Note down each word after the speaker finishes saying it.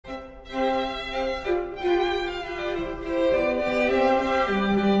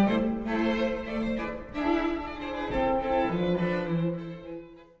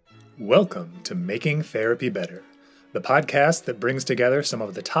Welcome to Making Therapy Better, the podcast that brings together some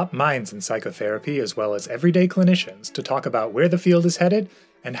of the top minds in psychotherapy as well as everyday clinicians to talk about where the field is headed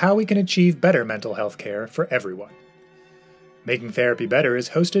and how we can achieve better mental health care for everyone. Making Therapy Better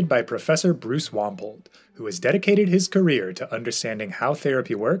is hosted by Professor Bruce Wampold, who has dedicated his career to understanding how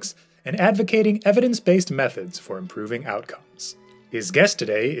therapy works and advocating evidence-based methods for improving outcomes. His guest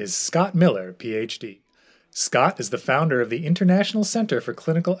today is Scott Miller, PhD. Scott is the founder of the International Center for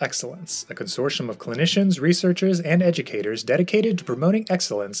Clinical Excellence, a consortium of clinicians, researchers, and educators dedicated to promoting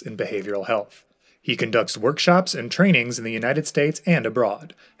excellence in behavioral health. He conducts workshops and trainings in the United States and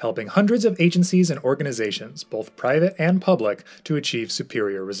abroad, helping hundreds of agencies and organizations, both private and public, to achieve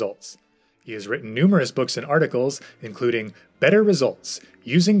superior results. He has written numerous books and articles, including Better Results: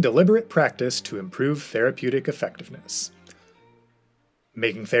 Using Deliberate Practice to Improve Therapeutic Effectiveness.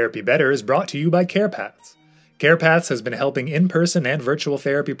 Making Therapy Better is brought to you by CarePaths. CarePaths has been helping in-person and virtual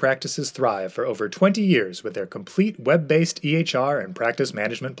therapy practices thrive for over 20 years with their complete web-based EHR and practice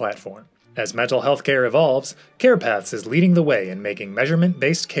management platform. As mental health care evolves, CarePaths is leading the way in making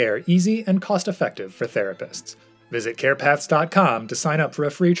measurement-based care easy and cost-effective for therapists. Visit carepaths.com to sign up for a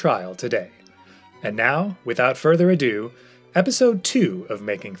free trial today. And now, without further ado, Episode 2 of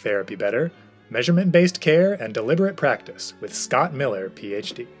Making Therapy Better, Measurement-Based Care and Deliberate Practice with Scott Miller,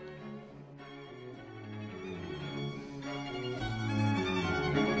 PhD.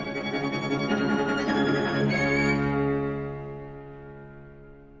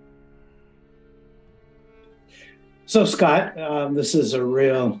 So, Scott, this is a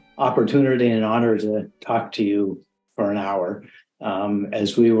real opportunity and honor to talk to you for an hour.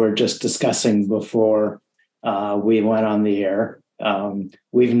 As we were just discussing before we went on the air,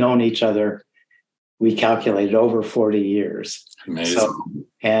 we've known each other, we calculated, over 40 years. Amazing.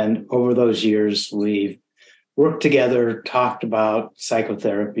 And over those years, we've worked together, talked about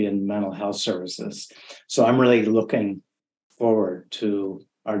psychotherapy and mental health services. So I'm really looking forward to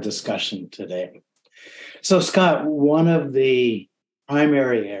our discussion today. So, Scott, one of the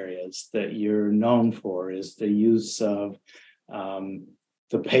primary areas that you're known for is the use of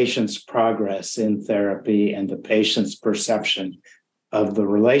the patient's progress in therapy and the patient's perception of the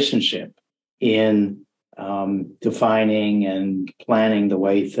relationship in defining and planning the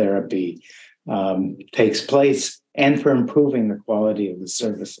way therapy takes place and for improving the quality of the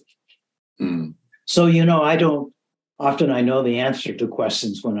services. So, I know the answer to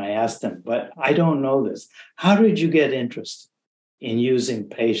questions when I ask them, but I don't know this. How did you get interested in using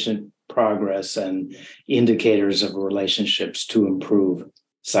patient progress and indicators of relationships to improve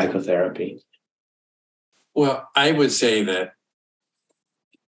psychotherapy? Well, I would say that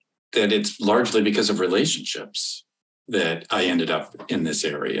it's largely because of relationships that I ended up in this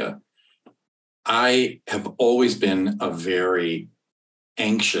area. I have always been a very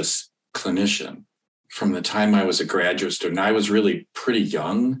anxious clinician. From the time I was a graduate student, I was really pretty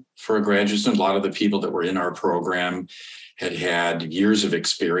young for a graduate student. A lot of the people that were in our program had had years of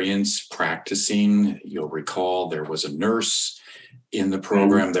experience practicing. You'll recall there was a nurse in the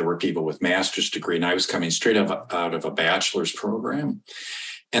program. There were people with master's degree, and I was coming straight out of a bachelor's program.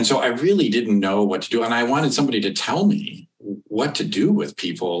 And so I really didn't know what to do. And I wanted somebody to tell me what to do with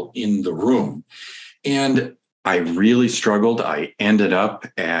people in the room. And I really struggled. I ended up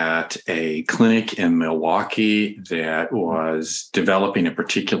at a clinic in Milwaukee that was developing a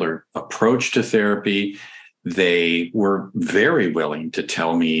particular approach to therapy. They were very willing to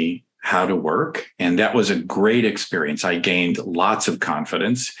tell me how to work, and that was a great experience. I gained lots of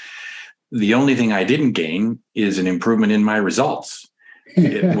confidence. The only thing I didn't gain is an improvement in my results.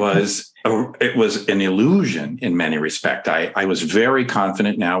 It was an illusion in many respects. I was very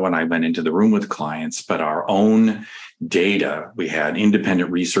confident now when I went into the room with clients, but our own data, we had independent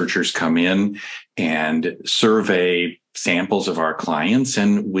researchers come in and survey samples of our clients,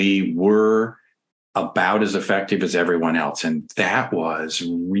 and we were about as effective as everyone else. And that was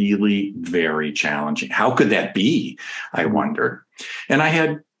really very challenging. How could that be? I wondered. And I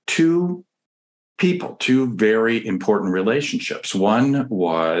had two very important relationships. One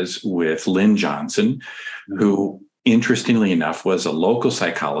was with Lynn Johnson, who, interestingly enough, was a local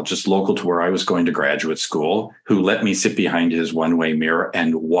psychologist, local to where I was going to graduate school, who let me sit behind his one-way mirror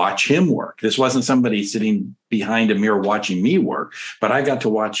and watch him work. This wasn't somebody sitting behind a mirror watching me work, but I got to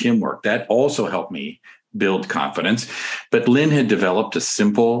watch him work. That also helped me build confidence. But Lynn had developed a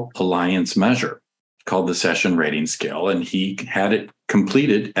simple alliance measure called the session rating scale, and he had it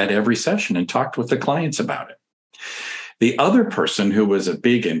completed at every session and talked with the clients about it. The other person who was a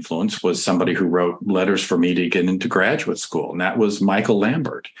big influence was somebody who wrote letters for me to get into graduate school, and that was Michael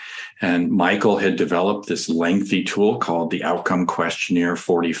Lambert. And Michael had developed this lengthy tool called the Outcome Questionnaire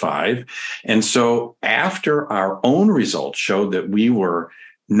 45. And so after our own results showed that we were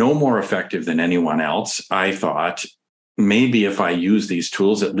no more effective than anyone else, I thought, maybe if I use these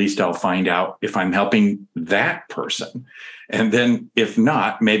tools, at least I'll find out if I'm helping that person. And then if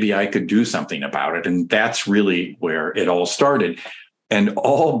not, maybe I could do something about it. And that's really where it all started. And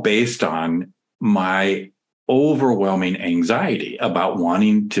all based on my overwhelming anxiety about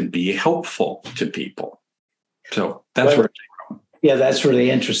wanting to be helpful to people. So that's where it came from. Yeah, that's really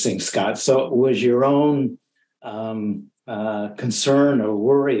interesting, Scott. So was your own concern or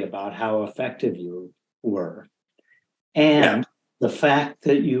worry about how effective you were, and the fact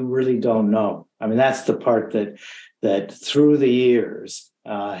that you really don't know. I mean, that's the part that through the years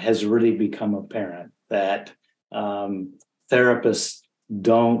has really become apparent, that therapists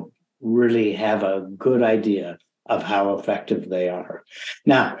don't really have a good idea of how effective they are.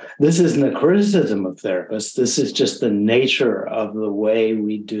 Now, this isn't a criticism of therapists. This is just the nature of the way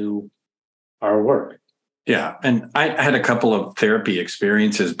we do our work. Yeah. And I had a couple of therapy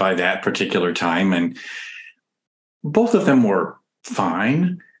experiences by that particular time, and both of them were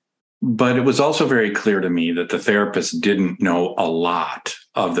fine. But it was also very clear to me that the therapist didn't know a lot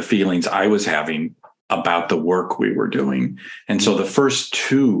of the feelings I was having about the work we were doing. And so the first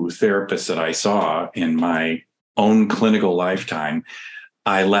two therapists that I saw in my own clinical lifetime,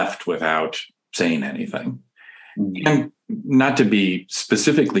 I left without saying anything. Mm-hmm. And not to be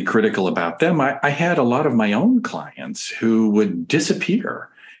specifically critical about them, I had a lot of my own clients who would disappear,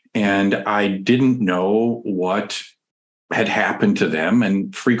 and I didn't know what had happened to them.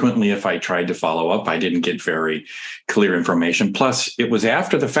 And frequently, if I tried to follow up, I didn't get very clear information. Plus, it was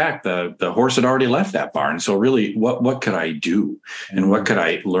after the fact, the horse had already left that barn. So really, what could I do? And what could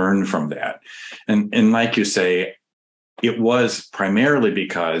I learn from that? And like you say, it was primarily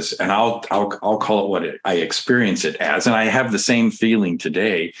because, and I'll call it what I experience it as, and I have the same feeling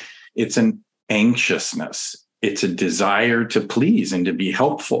today. It's an anxiousness. It's a desire to please and to be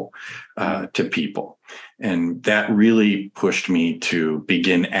helpful to people. And that really pushed me to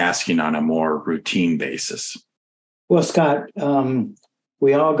begin asking on a more routine basis. Well, Scott,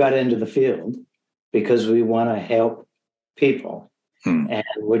 we all got into the field because we want to help people. And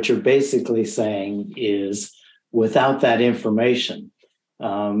what you're basically saying is, without that information,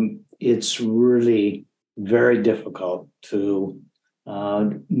 it's really very difficult to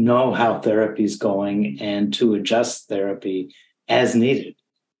know how therapy is going and to adjust therapy as needed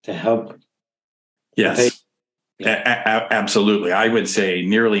to help. Yes, absolutely. I would say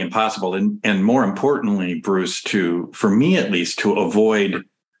nearly impossible. And more importantly, Bruce, for me at least, to avoid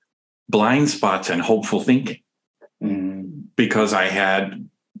blind spots and hopeful thinking. Because I had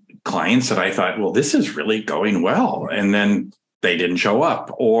clients that I thought, well, this is really going well. And then they didn't show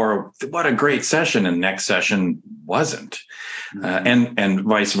up, or what a great session. And next session wasn't, and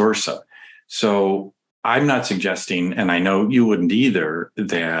vice versa. So I'm not suggesting, and I know you wouldn't either,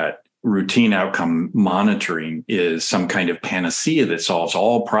 that routine outcome monitoring is some kind of panacea that solves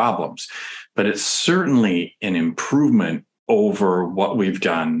all problems, but it's certainly an improvement over what we've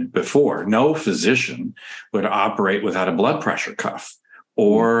done before. No physician would operate without a blood pressure cuff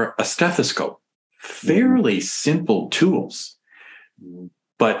or a stethoscope. Fairly simple tools,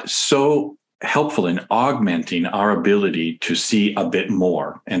 but so helpful in augmenting our ability to see a bit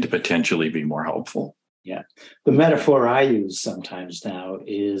more and to potentially be more helpful. Yeah. The metaphor I use sometimes now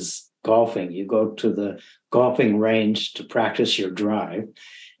is golfing. You go to the golfing range to practice your drive,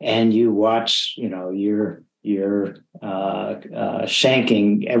 and you watch, your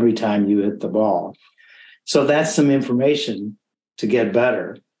shanking every time you hit the ball. So that's some information to get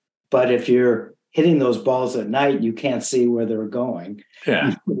better. But if you're hitting those balls at night, you can't see where they're going.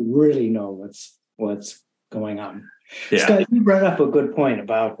 Yeah. You really know what's going on. Yeah. Scott, you brought up a good point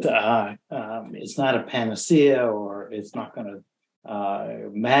about it's not a panacea, or it's not going to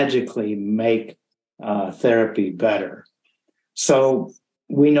magically make therapy better. So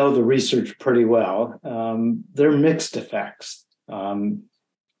we know the research pretty well. There are mixed effects.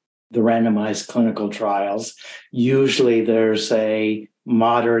 The randomized clinical trials, usually there's a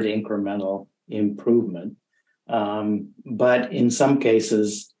moderate incremental improvement. But in some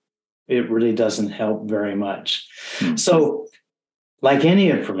cases, it really doesn't help very much. So like any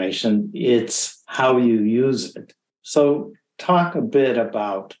information, it's how you use it. So talk a bit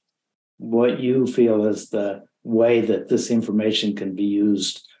about what you feel is the way that this information can be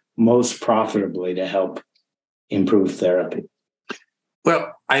used most profitably to help improve therapy.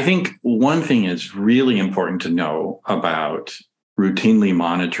 Well, I think one thing is really important to know about routinely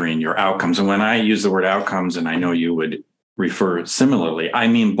monitoring your outcomes. And when I use the word outcomes, and I know you would refer similarly, I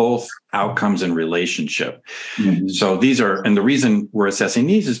mean both outcomes and relationship. Mm-hmm. So these are, and the reason we're assessing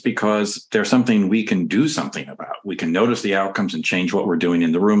these is because they're something we can do something about. We can notice the outcomes and change what we're doing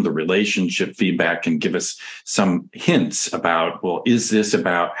in the room. The relationship feedback can give us some hints about, well, is this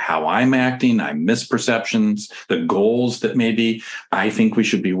about how I'm acting? I misperceptions, the goals that maybe I think we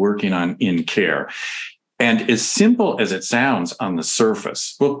should be working on in care. And as simple as it sounds on the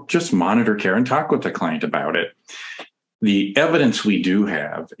surface, we'll just monitor care and talk with the client about it. The evidence we do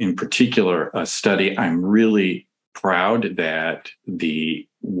have, in particular, a study I'm really proud that the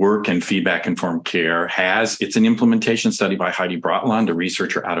work and feedback informed care has. It's an implementation study by Heidi Bratland, a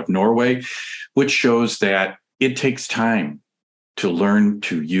researcher out of Norway, which shows that it takes time to learn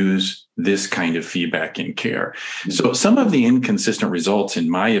to use this kind of feedback in care. So some of the inconsistent results, in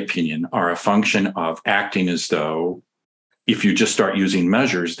my opinion, are a function of acting as though if you just start using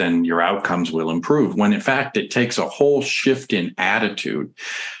measures, then your outcomes will improve, when in fact, it takes a whole shift in attitude.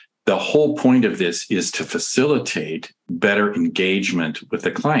 The whole point of this is to facilitate better engagement with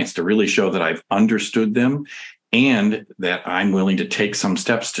the clients, to really show that I've understood them and that I'm willing to take some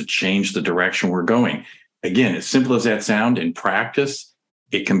steps to change the direction we're going. Again, as simple as that sounds, in practice,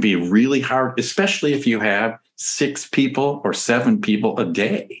 it can be really hard, especially if you have 6 people or 7 people a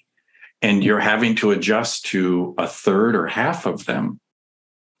day, and you're having to adjust to a third or half of them.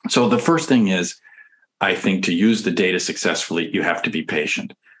 So the first thing is, I think, to use the data successfully, you have to be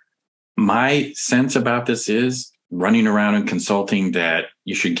patient. My sense about this is, running around and consulting, that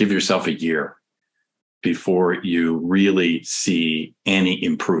you should give yourself a year before you really see any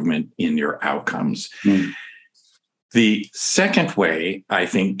improvement in your outcomes. The second way, I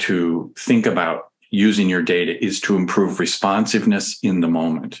think, to think about using your data is to improve responsiveness in the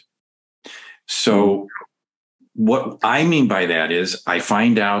moment. So what I mean by that is, I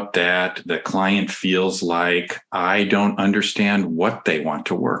find out that the client feels like I don't understand what they want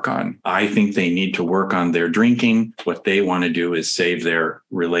to work on. I think they need to work on their drinking. What they want to do is save their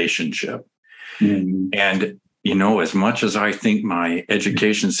relationship. And, you know, as much as I think my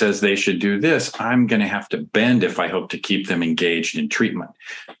education says they should do this, I'm going to have to bend if I hope to keep them engaged in treatment.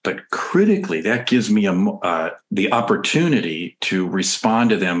 But critically, that gives me the opportunity to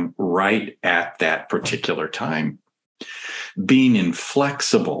respond to them right at that particular time. Being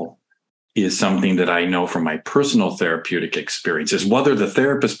inflexible is something that I know from my personal therapeutic experiences. Whether the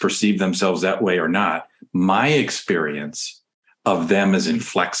therapist perceive themselves that way or not, my experience of them as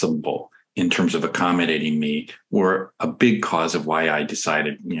inflexible in terms of accommodating me were a big cause of why I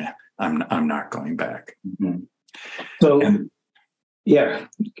decided, I'm not going back. So,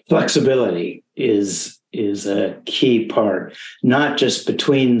 flexibility is a key part, not just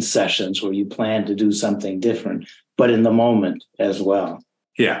between sessions where you plan to do something different, but in the moment as well.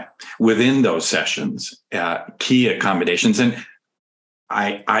 Yeah, within those sessions, key accommodations. And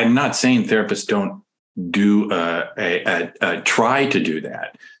I'm not saying therapists don't do try to do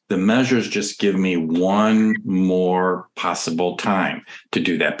that. The measures just give me one more possible time to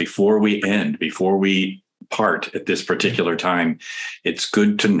do that before we end, before we part at this particular time. It's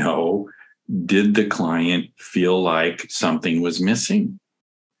good to know, did the client feel like something was missing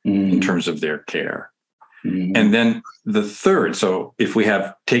in terms of their care? And then the third, so if we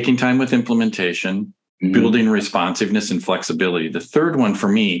have taking time with implementation, building responsiveness and flexibility, the third one for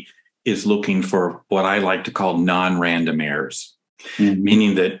me is looking for what I like to call non-random errors.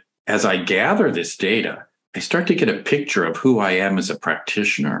 Meaning that as I gather this data, I start to get a picture of who I am as a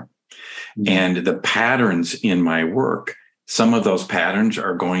practitioner and the patterns in my work. Some of those patterns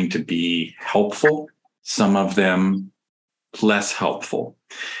are going to be helpful, some of them less helpful.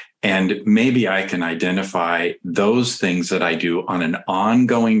 And maybe I can identify those things that I do on an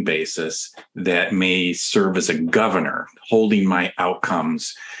ongoing basis that may serve as a governor, holding my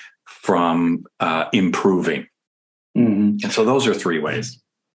outcomes from improving. And so those are 3 ways.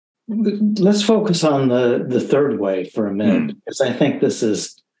 Let's focus on the third way for a minute, because I think this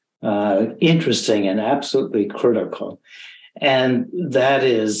is interesting and absolutely critical. And that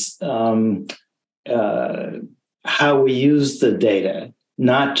is how we use the data,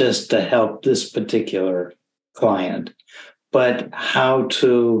 not just to help this particular client, but how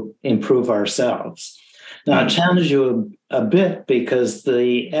to improve ourselves. Now, I'll challenge you a bit, because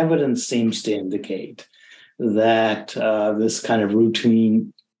the evidence seems to indicate that this kind of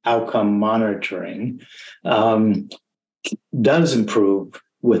routine outcome monitoring does improve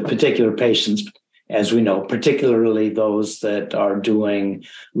with particular patients, as we know, particularly those that are doing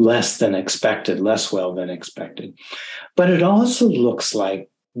less well than expected. But it also looks like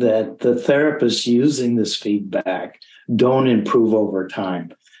that the therapists using this feedback don't improve over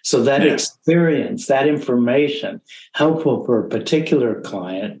time. So that experience, that information, helpful for a particular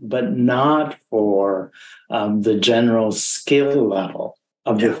client, but not for the general skill level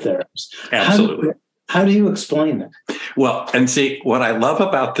of the therapist. Absolutely. How do you explain that? Well, and see, what I love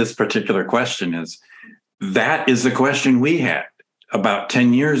about this particular question is that is the question we had about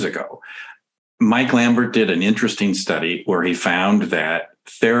 10 years ago. Mike Lambert did an interesting study where he found that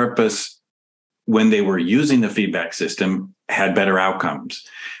therapists, when they were using the feedback system, had better outcomes.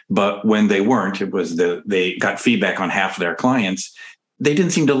 But when they weren't, it was they got feedback on half of their clients, they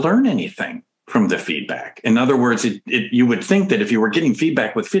didn't seem to learn anything from the feedback. In other words, you would think that if you were getting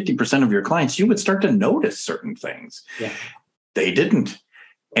feedback with 50% of your clients, you would start to notice certain things. Yeah. They didn't.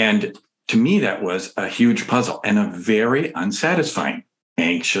 And to me, that was a huge puzzle and a very unsatisfying,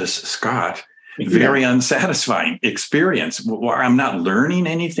 anxious Scott, very unsatisfying experience. I'm not learning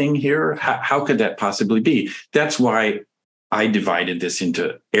anything here. How could that possibly be? That's why I divided this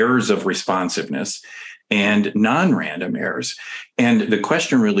into errors of responsiveness and non-random errors. And the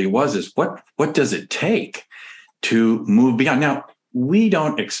question really is what does it take to move beyond? Now, we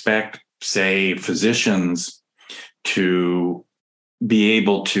don't expect, say, physicians to be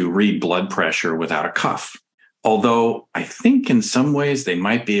able to read blood pressure without a cuff. Although I think in some ways they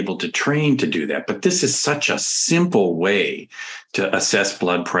might be able to train to do that. But this is such a simple way to assess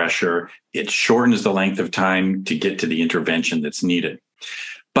blood pressure. It shortens the length of time to get to the intervention that's needed.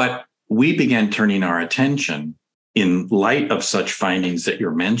 But we began turning our attention, in light of such findings that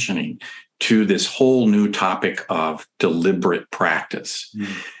you're mentioning, to this whole new topic of deliberate practice. Mm.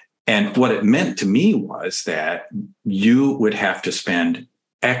 And what it meant to me was that you would have to spend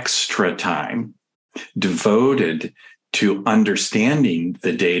extra time devoted to understanding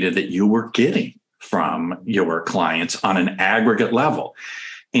the data that you were getting from your clients on an aggregate level.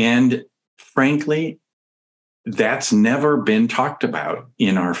 And frankly, that's never been talked about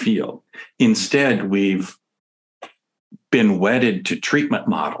in our field. Instead, we've been wedded to treatment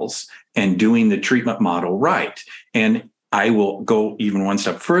models and doing the treatment model right. And I will go even one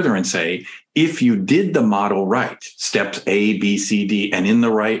step further and say, if you did the model right, steps A, B, C, D, and in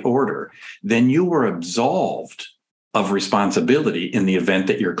the right order, then you were absolved of responsibility in the event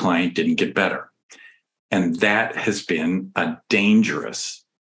that your client didn't get better. And that has been a dangerous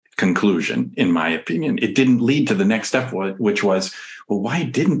conclusion, in my opinion. It didn't lead to the next step, which was, well, why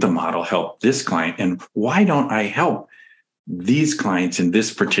didn't the model help this client? And why don't I help these clients in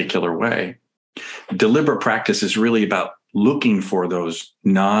this particular way? Deliberate practice is really about looking for those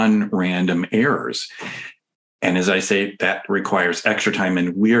non-random errors. And as I say, that requires extra time.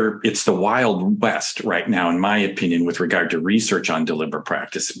 And it's the Wild West right now, in my opinion, with regard to research on deliberate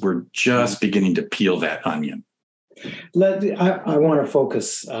practice. We're just beginning to peel that onion. I want to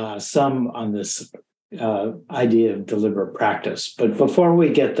focus some on this idea of deliberate practice. But before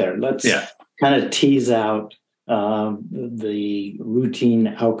we get there, let's kind of tease out the routine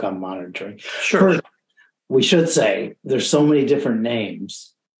outcome monitoring. Sure. First, we should say there's so many different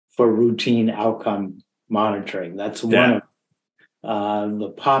names for routine outcome monitoring. That's one of the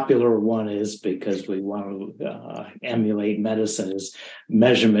popular one is, because we want to emulate medicine, is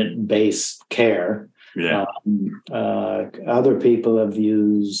measurement-based care. Yeah. Other people have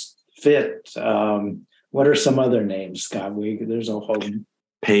used FIT. What are some other names, Scott? There's a whole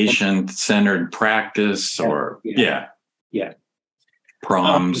patient-centered practice, or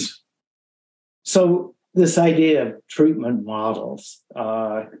PROMS. So this idea of treatment models,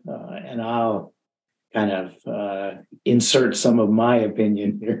 and I'll kind of insert some of my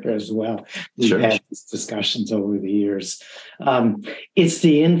opinion here as well. We've had these discussions over the years. It's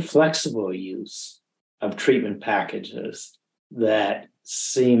the inflexible use of treatment packages that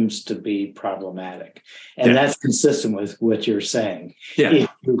seems to be problematic. And that's consistent with what you're saying. Yeah.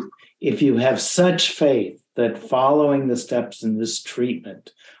 If you have such faith that following the steps in this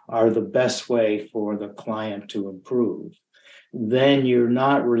treatment are the best way for the client to improve, then you're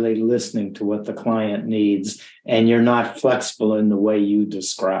not really listening to what the client needs, and you're not flexible in the way you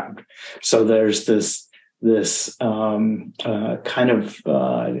described. So there's this kind of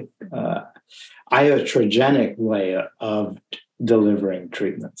iatrogenic way of delivering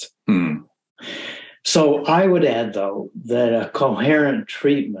treatments. Mm. So I would add, though, that a coherent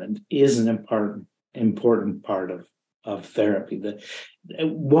treatment is an important part of therapy. That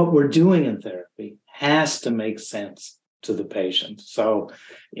what we're doing in therapy has to make sense to the patient. So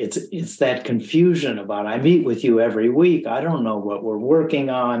it's that confusion about, I meet with you every week. I don't know what we're working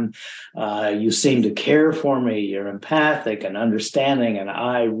on. You seem to care for me. You're empathic and understanding, and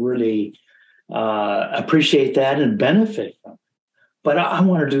I really appreciate that and benefit from it. But I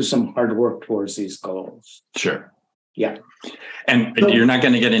want to do some hard work towards these goals. Sure. Yeah. And you're not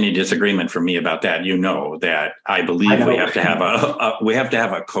going to get any disagreement from me about that. You know that I believe we have to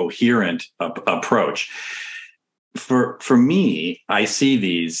have a coherent approach. For me, I see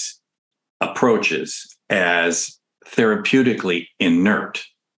these approaches as therapeutically inert.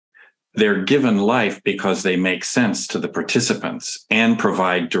 They're given life because they make sense to the participants and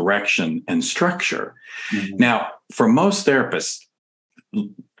provide direction and structure. Mm-hmm. Now, for most therapists,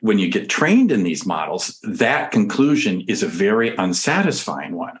 when you get trained in these models, that conclusion is a very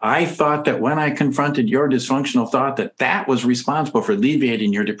unsatisfying one. I thought that when I confronted your dysfunctional thought that was responsible for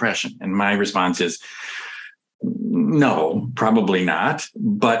alleviating your depression. And my response is, no, probably not.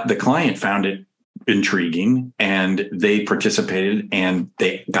 But the client found it intriguing and they participated and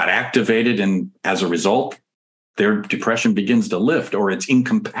they got activated. And as a result, their depression begins to lift, or it's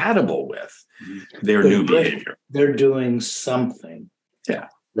incompatible with their new behavior. They're doing something. Yeah.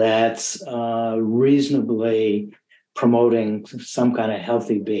 That's reasonably promoting some kind of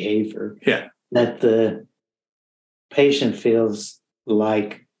healthy behavior. Yeah. That the patient feels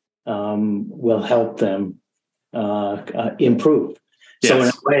like will help them improve. Yes. So in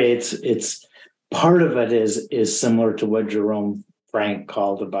a way, it's part of it is similar to what Jerome Frank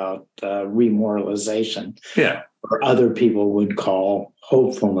called about remoralization. Yeah. Or other people would call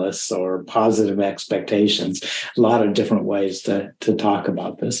hopefulness or positive expectations. A lot of different ways to talk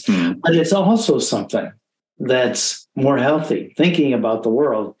about this. Mm. But it's also something that's more healthy, thinking about the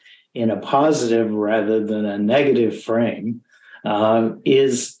world in a positive rather than a negative frame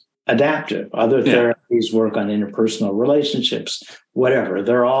is adaptive. Other therapies work on interpersonal relationships, whatever.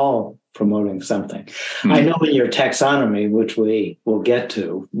 They're all promoting something. Mm. I know in your taxonomy, which we will get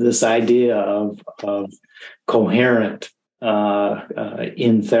to, this idea of coherent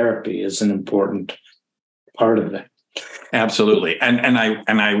in therapy is an important part of it. Absolutely. And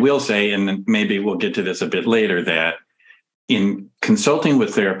I will say, and maybe we'll get to this a bit later, that in consulting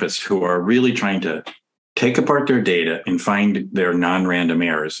with therapists who are really trying to take apart their data and find their non-random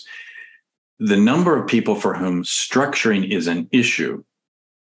errors, the number of people for whom structuring is an issue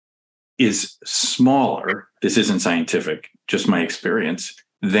is smaller. This isn't scientific, just my experience,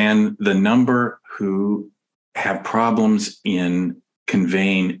 than the number who have problems in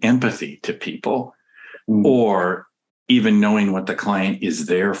conveying empathy to people or even knowing what the client is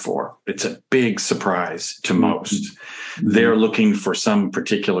there for. It's a big surprise to most. They're looking for some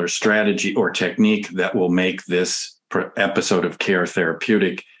particular strategy or technique that will make this episode of care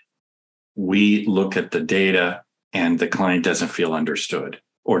therapeutic. We look at the data and the client doesn't feel understood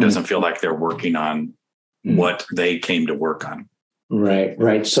or doesn't feel like they're working on what they came to work on.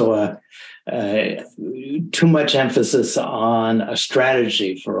 Right. So too much emphasis on a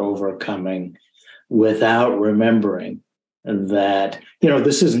strategy for overcoming without remembering that,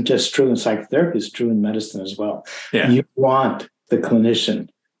 this isn't just true in psychotherapy, it's true in medicine as well. Yeah. You want the clinician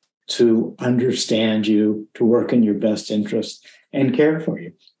to understand you, to work in your best interest and care for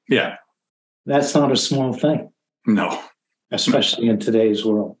you. Yeah. That's not a small thing. No. Especially in today's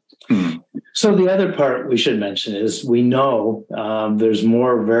world. So the other part we should mention is we know there's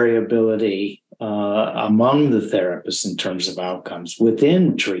more variability among the therapists in terms of outcomes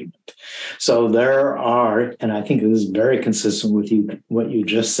within treatment. So there are, and I think this is very consistent with what you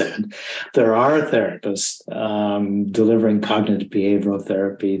just said, there are therapists delivering cognitive behavioral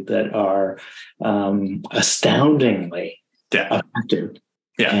therapy that are astoundingly effective.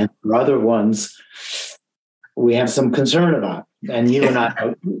 Yeah. And there are other ones we have some concern about. And you and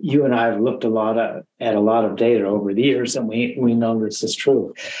I have looked at a lot of data over the years, and we know this is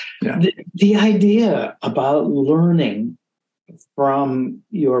true. Yeah. The idea about learning from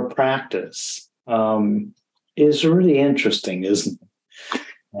your practice is really interesting, isn't it?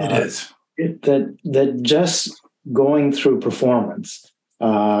 It is. That just going through performance,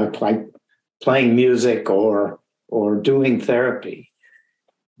 like playing music or doing therapy,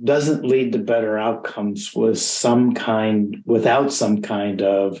 doesn't lead to better outcomes without some kind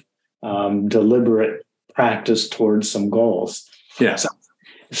of deliberate practice towards some goals. Yeah. So,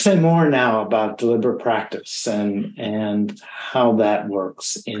 say more now about deliberate practice and how that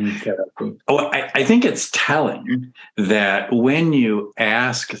works in therapy. Oh, I think it's telling that when you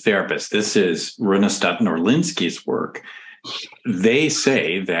ask therapists, this is Runestad and Orlinsky's work, they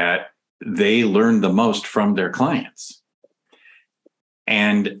say that they learn the most from their clients.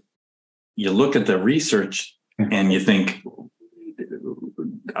 And you look at the research And you think,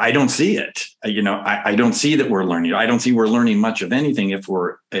 I don't see it. I don't see that we're learning. I don't see we're learning much of anything if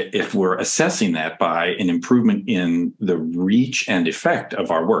we're assessing that by an improvement in the reach and effect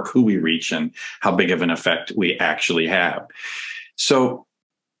of our work, who we reach and how big of an effect we actually have. So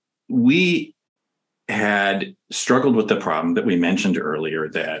we had struggled with the problem that we mentioned earlier,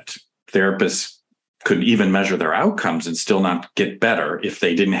 that therapists could even measure their outcomes and still not get better if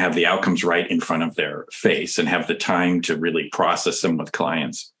they didn't have the outcomes right in front of their face and have the time to really process them with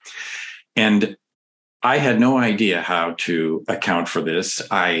clients. And I had no idea how to account for this.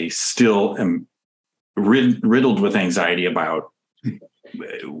 I still am riddled with anxiety about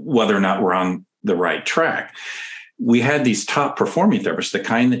whether or not we're on the right track. We had these top performing therapists, the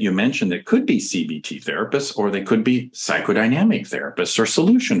kind that you mentioned, that could be CBT therapists, or they could be psychodynamic therapists or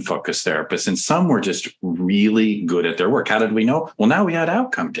solution-focused therapists. And some were just really good at their work. How did we know? Well, now we had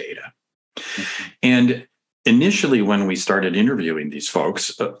outcome data. Mm-hmm. And initially, when we started interviewing these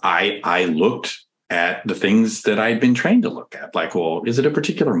folks, I looked at the things that I'd been trained to look at. Like, well, is it a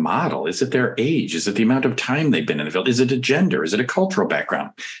particular model? Is it their age? Is it the amount of time they've been in the field? Is it a gender? Is it a cultural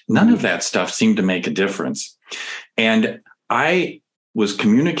background? None of that stuff seemed to make a difference. And I was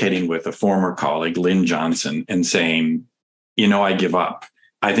communicating with a former colleague, Lynn Johnson, and saying, I give up.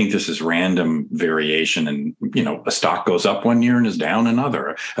 I think this is random variation. And, a stock goes up one year and is down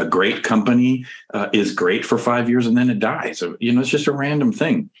another. A great company is great for 5 years and then it dies. It's just a random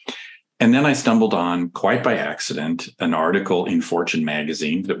thing. And then I stumbled on, quite by accident, an article in Fortune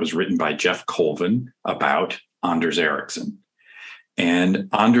magazine that was written by Jeff Colvin about Anders Ericsson. And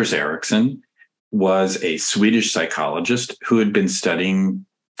Anders Ericsson was a Swedish psychologist who had been studying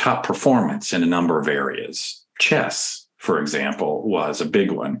top performance in a number of areas. Chess, for example, was a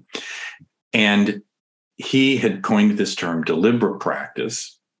big one. And he had coined this term deliberate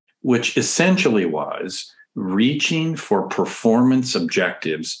practice, which essentially was reaching for performance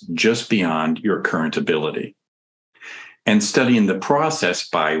objectives just beyond your current ability and studying the process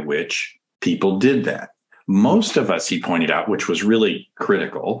by which people did that. Most of us, he pointed out, which was really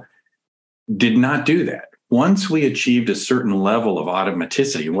critical, did not do that. Once we achieved a certain level of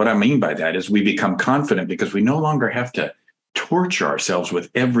automaticity, what I mean by that is we become confident because we no longer have to torture ourselves with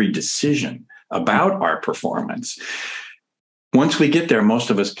every decision about our performance. Once we get there, most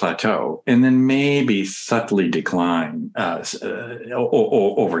of us plateau and then maybe subtly decline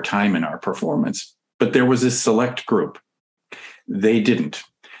over time in our performance. But there was this select group. They didn't.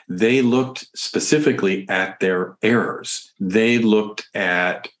 They looked specifically at their errors. They looked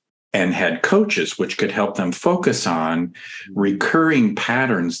at and had coaches which could help them focus on recurring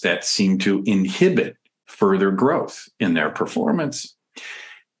patterns that seem to inhibit further growth in their performance.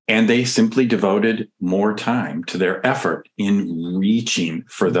 And they simply devoted more time to their effort in reaching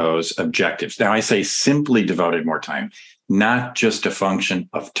for those objectives. Now, I say simply devoted more time, not just a function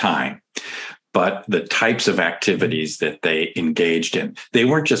of time, but the types of activities that they engaged in. They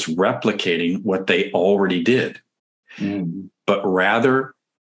weren't just replicating what they already did, but rather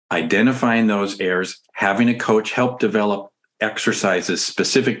identifying those errors, having a coach help develop exercises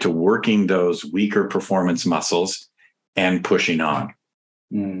specific to working those weaker performance muscles and pushing on.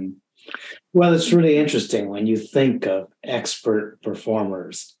 Well, it's really interesting when you think of expert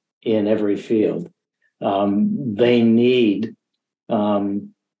performers in every field. They need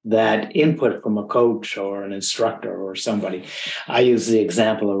that input from a coach or an instructor or somebody. I use the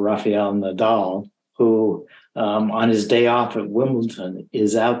example of Rafael Nadal, who on his day off at Wimbledon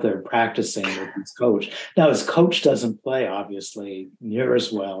is out there practicing with his coach. Now, his coach doesn't play, obviously, near as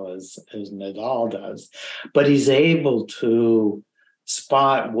well as Nadal does, but he's able to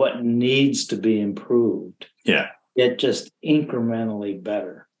spot what needs to be improved. Yeah. Get just incrementally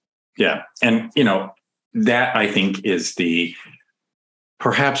better. Yeah. And, that I think is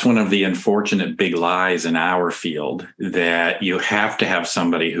perhaps one of the unfortunate big lies in our field, that you have to have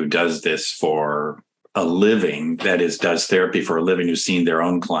somebody who does this for a living, that is, does therapy for a living, who's seen their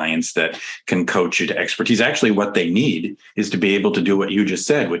own clients, that can coach you to expertise. Actually, what they need is to be able to do what you just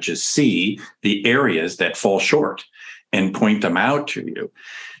said, which is see the areas that fall short and point them out to you.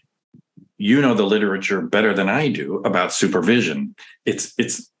 You know the literature better than I do about supervision.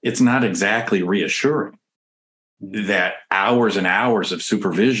 It's not exactly reassuring that hours and hours of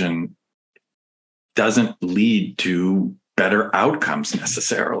supervision doesn't lead to better outcomes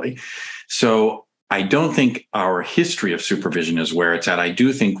necessarily. So I don't think our history of supervision is where it's at. I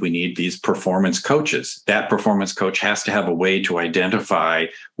do think we need these performance coaches. That performance coach has to have a way to identify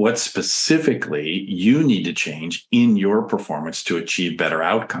what specifically you need to change in your performance to achieve better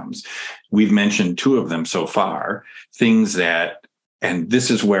outcomes. We've mentioned two of them so far, things that, and this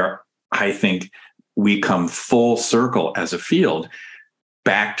is where I think we come full circle as a field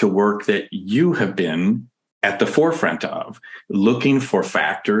back to work that you have been at the forefront of, looking for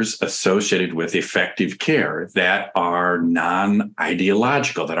factors associated with effective care that are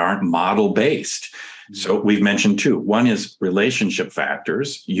non-ideological, that aren't model-based. So we've mentioned two. One is relationship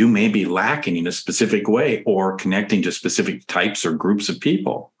factors. You may be lacking in a specific way or connecting to specific types or groups of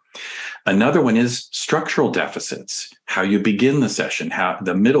people. Another one is structural deficits, how you begin the session, how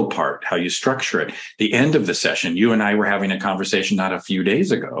the middle part, how you structure it, the end of the session. You and I were having a conversation not a few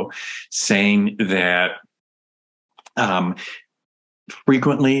days ago saying that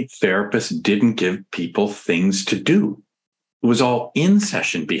frequently therapists didn't give people things to do. It was all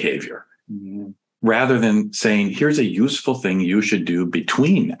in-session behavior. Mm-hmm. Rather than saying, here's a useful thing you should do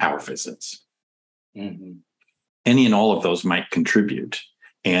between our visits. Mm-hmm. Any and all of those might contribute.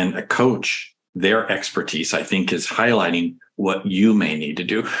 And a coach, their expertise, I think, is highlighting what you may need to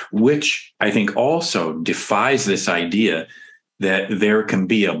do, which I think also defies this idea that there can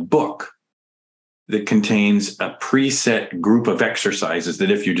be a book that contains a preset group of exercises that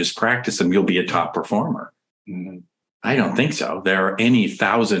if you just practice them, you'll be a top performer. Mm-hmm. I don't think so. There are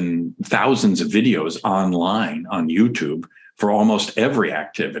thousands of videos online on YouTube for almost every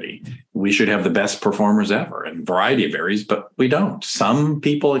activity. We should have the best performers ever in a variety of areas, but we don't. Some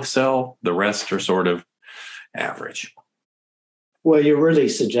people excel. The rest are sort of average. Well, you're really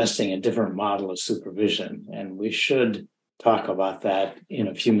suggesting a different model of supervision, and we should talk about that in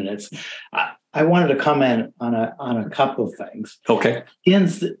a few minutes. I wanted to comment on a couple of things. Okay.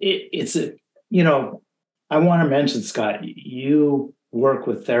 I want to mention, Scott, you work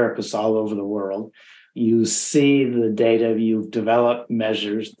with therapists all over the world. You see the data, you've developed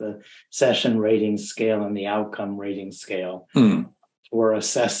measures, the session rating scale and the outcome rating scale for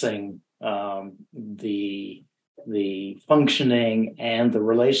assessing the functioning and the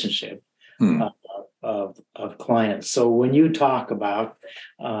relationship of clients. So when you talk about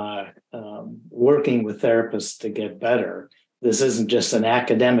working with therapists to get better, this isn't just an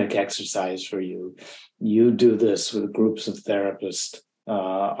academic exercise for you. You do this with groups of therapists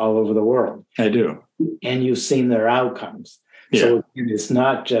all over the world. I do. And you've seen their outcomes. Yeah. So it's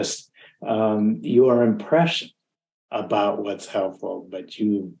not just your impression about what's helpful, but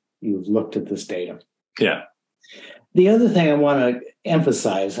you've looked at this data. Yeah. The other thing I want to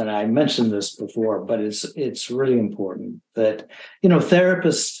emphasize, and I mentioned this before, but it's really important that,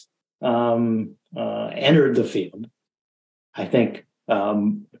 therapists entered the field, I think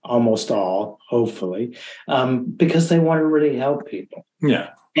almost all, hopefully, because they want to really help people.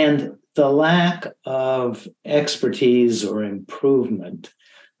 Yeah. And the lack of expertise or improvement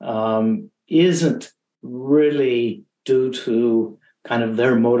isn't really due to kind of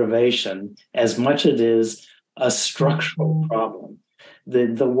their motivation as much as it is a structural problem.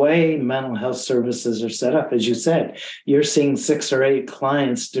 The way mental health services are set up, as you said, you're seeing 6 or 8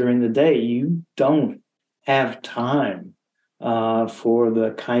 clients during the day. You don't have time for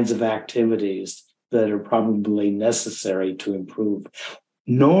the kinds of activities that are probably necessary to improve,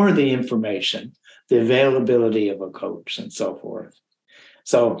 nor the information, the availability of a coach, and so forth.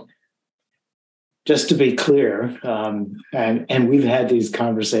 So just to be clear, and we've had these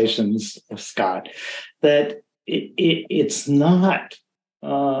conversations, Scott, that it's not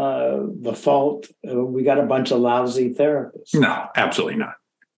the fault. We got a bunch of lousy therapists. No, absolutely not.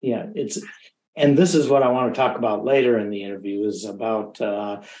 Yeah, and this is what I want to talk about later in the interview, is about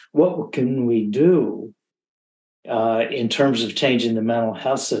what can we do in terms of changing the mental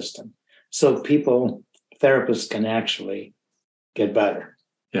health system so therapists can actually get better.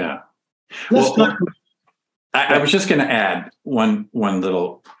 Yeah. I was just going to add one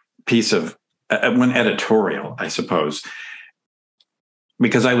little piece of one editorial, I suppose,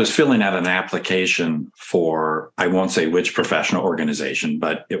 because I was filling out an application for, I won't say which professional organization,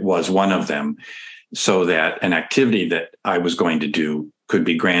 but it was one of them, so that an activity that I was going to do could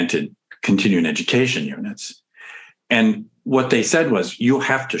be granted continuing education units. And what they said was, you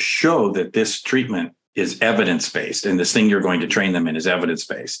have to show that this treatment is evidence-based and this thing you're going to train them in is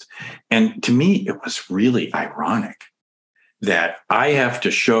evidence-based. And to me, it was really ironic that I have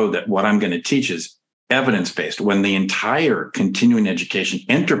to show that what I'm going to teach is evidence-based when the entire continuing education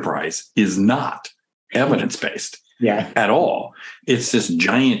enterprise is not evidence-based at all. It's this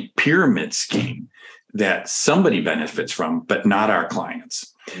giant pyramid scheme that somebody benefits from, but not our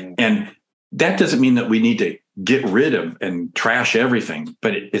clients. And that doesn't mean that we need to get rid of and trash everything,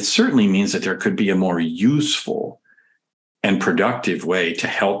 but it certainly means that there could be a more useful and productive way to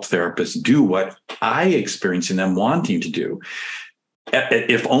help therapists do what I experience in them wanting to do,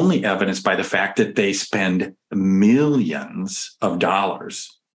 if only evidenced by the fact that they spend millions of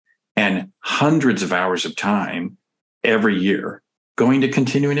dollars and hundreds of hours of time every year going to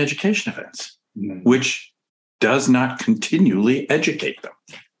continuing education events, which does not continually educate them.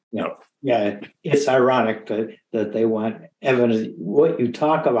 Yeah, it's ironic that they want evidence. What you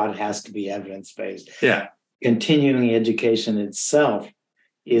talk about has to be evidence-based. Yeah. Continuing education itself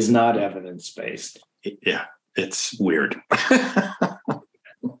is not evidence-based. Yeah, it's weird.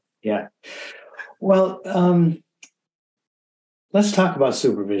 Yeah. Well, let's talk about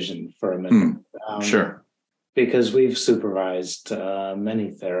supervision for a minute. Sure. Because we've supervised many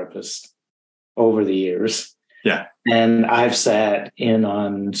therapists over the years. Yeah. And I've sat in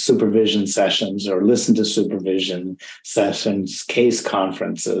on supervision sessions or listened to supervision sessions, case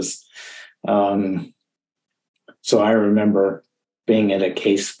conferences. So I remember being at a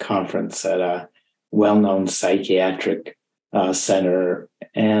case conference at a well-known psychiatric center,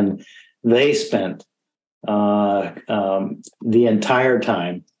 and they spent the entire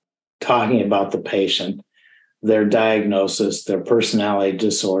time talking about the patient, their diagnosis, their personality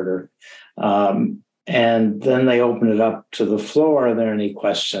disorder. And then they opened it up to the floor. Are there any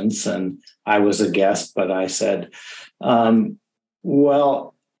questions? And I was a guest, but I said,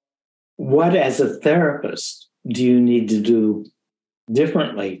 well, what as a therapist do you need to do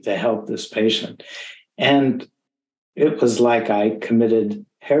differently to help this patient? And it was like I committed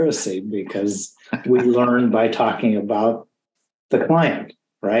heresy because we learned by talking about the client,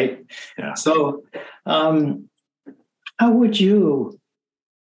 right? Yeah. So how would you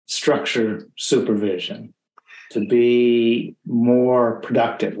structure supervision to be more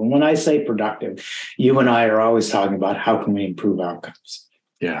productive? And when I say productive, you and I are always talking about how can we improve outcomes?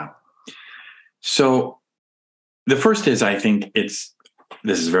 Yeah. So the first is, I think this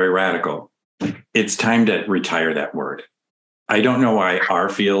is very radical. It's time to retire that word. I don't know why our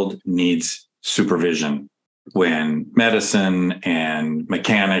field needs supervision when medicine and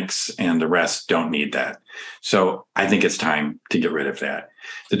mechanics and the rest don't need that. So I think it's time to get rid of that.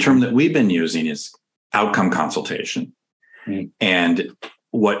 The term that we've been using is outcome consultation. And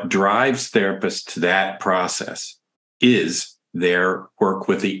what drives therapists to that process is their work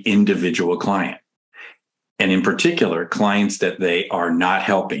with the individual client. And in particular, clients that they are not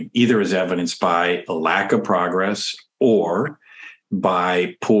helping, either as evidenced by a lack of progress or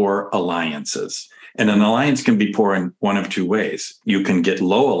by poor alliances. And an alliance can be poor in one of two ways. You can get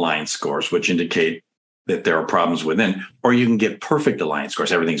low alliance scores, which indicate that there are problems within, or you can get perfect alliance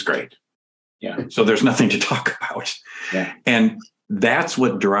scores. Everything's great. Yeah. So there's nothing to talk about. Yeah. And that's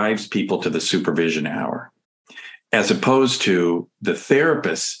what drives people to the supervision hour, as opposed to the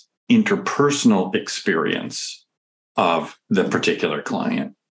therapist's interpersonal experience of the particular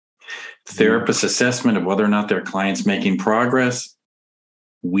client. Therapist's assessment of whether or not their client's making progress,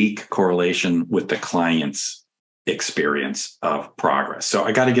 weak correlation with the client's experience of progress. So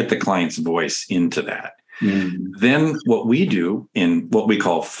I got to get the client's voice into that. Then what we do in what we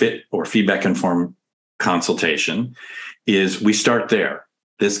call FIT or feedback informed consultation is we start there.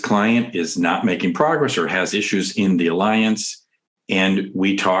 This client is not making progress or has issues in the alliance, and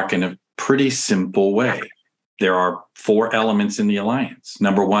we talk in a pretty simple way. There are 4 elements in the alliance.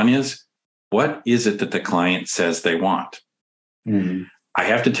 Number 1 is, what is it that the client says they want? I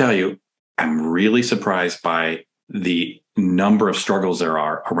have to tell you, I'm really surprised by the number of struggles there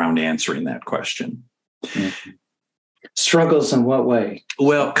are around answering that question. Struggles in what way?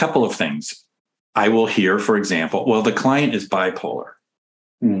 Well, a couple of things. I will hear, for example, well, the client is bipolar.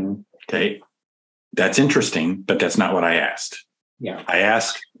 Okay. That's interesting, but that's not what I asked. Yeah. I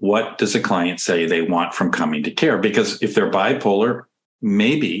asked, what does a client say they want from coming to care? Because if they're bipolar,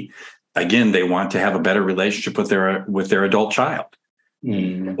 maybe, again, they want to have a better relationship with their adult child,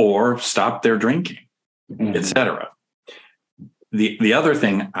 or stop their drinking, etc. The other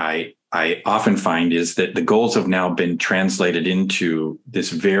thing I often find is that the goals have now been translated into this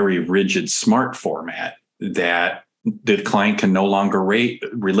very rigid SMART format that the client can no longer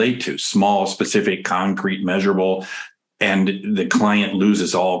relate to: small, specific, concrete, measurable, and the client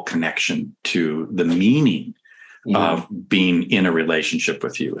loses all connection to the meaning of being in a relationship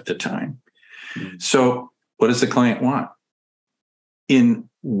with you at the time. So what does the client want? In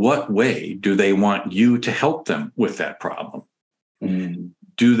what way do they want you to help them with that problem?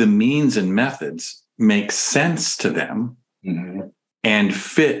 Do the means and methods make sense to them and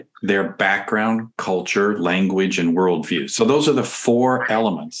fit their background, culture, language, and worldview? So those are the 4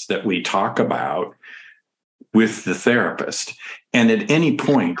 elements that we talk about with the therapist. And at any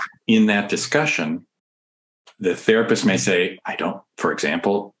point in that discussion, the therapist may say, for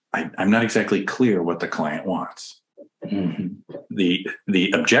example, I'm not exactly clear what the client wants.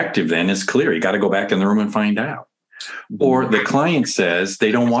 The objective then is clear. You got to go back in the room and find out. Or the client says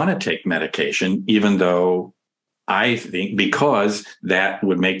they don't want to take medication, even though I think because that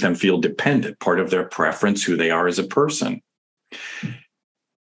would make them feel dependent, part of their preference, who they are as a person.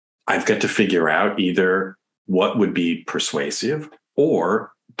 I've got to figure out either what would be persuasive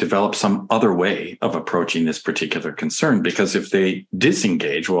or develop some other way of approaching this particular concern, because if they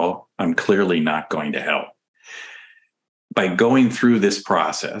disengage, well, I'm clearly not going to help. By going through this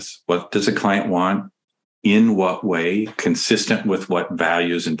process, what does a client want? In what way? Consistent with what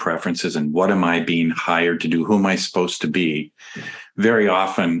values and preferences, and what am I being hired to do? Who am I supposed to be? Very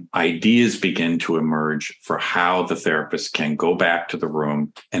often, ideas begin to emerge for how the therapist can go back to the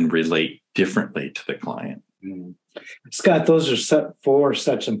room and relate differently to the client. Scott, those are four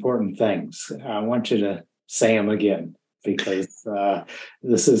such important things. I want you to say them again, because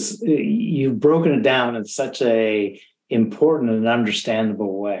you've broken it down in such a important and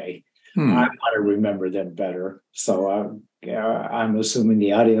understandable way. I want to remember them better. So I'm assuming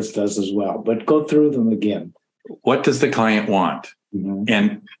the audience does as well, but go through them again. What does the client want? Mm-hmm.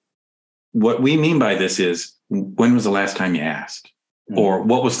 And what we mean by this is, when was the last time you asked? Mm-hmm. Or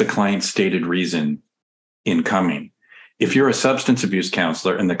what was the client's stated reason in coming? If you're a substance abuse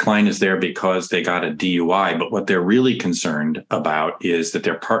counselor and the client is there because they got a DUI, but what they're really concerned about is that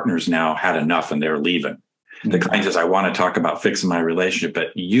their partner's now had enough and they're leaving. The client says, I want to talk about fixing my relationship,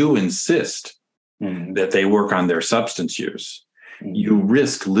 but you insist that they work on their substance use. You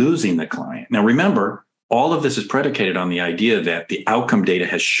risk losing the client. Now, remember, all of this is predicated on the idea that the outcome data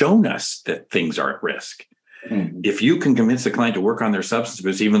has shown us that things are at risk. If you can convince the client to work on their substance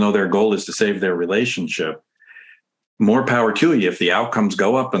abuse, even though their goal is to save their relationship, more power to you if the outcomes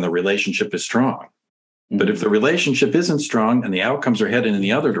go up and the relationship is strong. But if the relationship isn't strong and the outcomes are headed in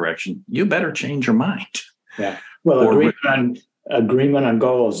the other direction, you better change your mind. Yeah. Well, agreement on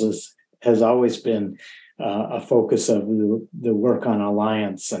goals has always been a focus of the work on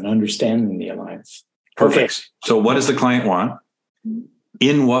alliance and understanding the alliance. Perfect. Okay. So what does the client want?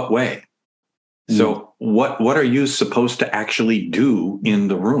 In what way? So what are you supposed to actually do in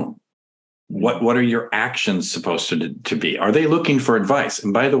the room? What are your actions supposed to be? Are they looking for advice?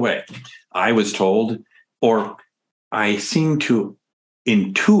 And by the way, I was told, or I seem to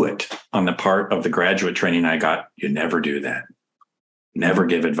intuit on the part of the graduate training I got, you never do that. Never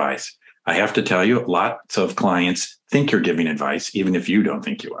give advice. I have to tell you, lots of clients think you're giving advice, even if you don't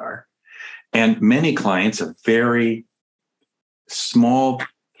think you are. And many clients, a very small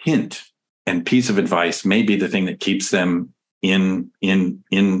hint and piece of advice may be the thing that keeps them in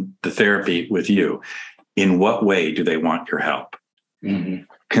the therapy with you. In what way do they want your help?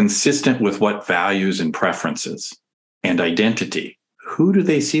 Consistent with what values and preferences and identity? Who do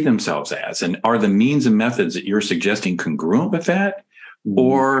they see themselves as? And are the means and methods that you're suggesting congruent with that,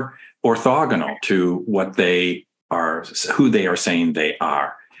 or orthogonal to what they are, who they are saying they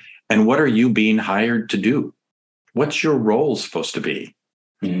are? And what are you being hired to do? What's your role supposed to be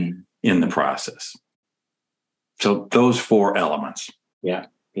in the process? So those four elements. Yeah,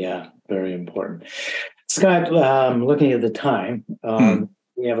 very important. Scott, looking at the time,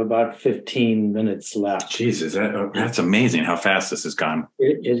 we have about 15 minutes left. Jesus, that's amazing how fast this has gone.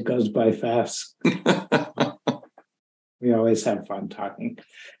 It goes by fast. We always have fun talking.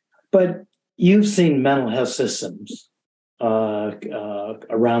 But you've seen mental health systems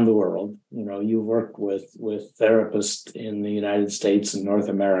around the world. You know, you work with therapists in the United States and North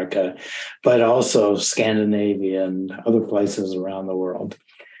America, but also Scandinavia and other places around the world.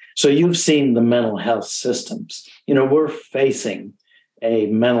 So you've seen the mental health systems. You know, we're facing a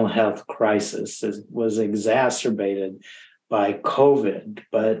mental health crisis that was exacerbated by COVID,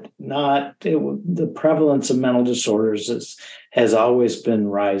 but the prevalence of mental disorders has always been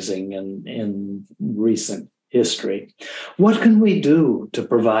rising in recent history. What can we do to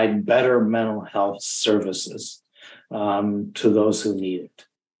provide better mental health services to those who need it?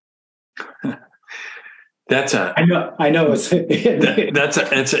 I know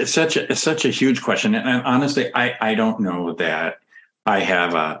it's such a huge question, and honestly, I don't know that I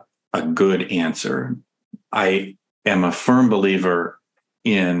have a good answer. I am a firm believer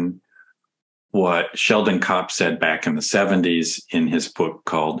in what Sheldon Kopp said back in the 70s in his book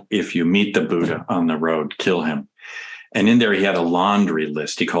called "If You Meet the Buddha on the Road, Kill Him." And in there, he had a laundry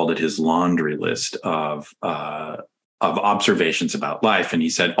list. He called it his laundry list of observations about life. And he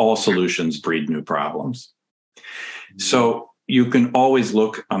said, all solutions breed new problems. So you can always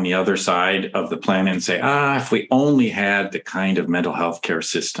look on the other side of the planet and say, if we only had the kind of mental health care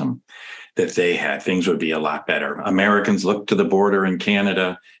system that they had, things would be a lot better. Americans look to the border in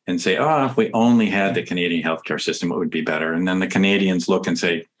Canada and say, if we only had the Canadian healthcare system, it would be better. And then the Canadians look and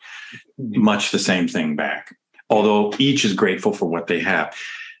say much the same thing back. although each is grateful for what they have.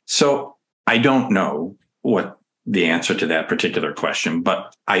 So I don't know what the answer to that particular question,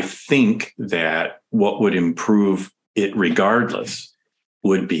 but I think that what would improve it regardless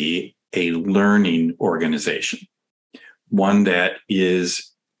would be a learning organization, one that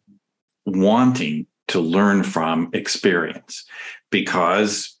is wanting to learn from experience,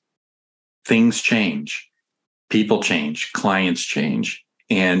 because things change, people change, clients change,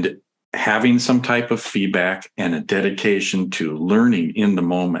 and having some type of feedback and a dedication to learning in the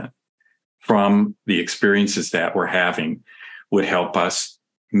moment from the experiences that we're having would help us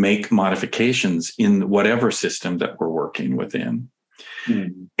make modifications in whatever system that we're working within,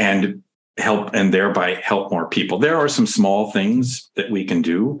 and help, and thereby help more people. There are some small things that we can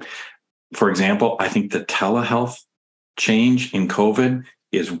do. For example, I think the telehealth change in COVID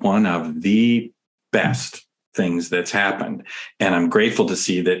is one of the best things that's happened. And I'm grateful to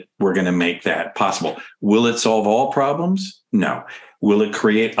see that we're going to make that possible. Will it solve all problems? No. Will it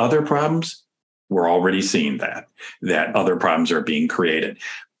create other problems? We're already seeing that other problems are being created.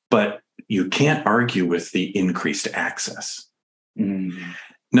 But you can't argue with the increased access.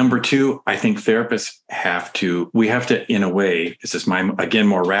 Number two, I think therapists we have to, in a way, this is my, again,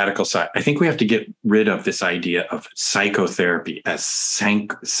 more radical side. I think we have to get rid of this idea of psychotherapy as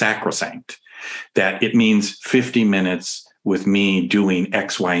sacrosanct, that it means 50 minutes with me doing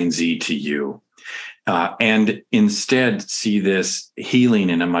X, Y, and Z to you. And instead see this healing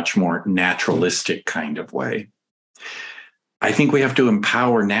in a much more naturalistic kind of way. I think we have to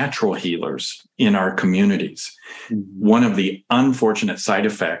empower natural healers in our communities. One of the unfortunate side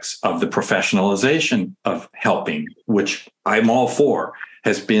effects of the professionalization of helping, which I'm all for,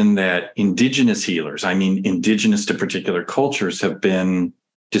 has been that indigenous healers, I mean, indigenous to particular cultures, have been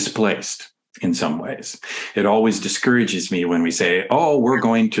displaced in some ways. It always discourages me when we say, oh, we're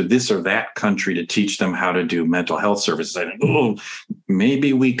going to this or that country to teach them how to do mental health services. I think, oh,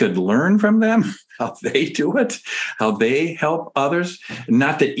 maybe we could learn from them how they do it, how they help others.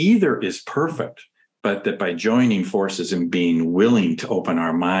 Not that either is perfect, but that by joining forces and being willing to open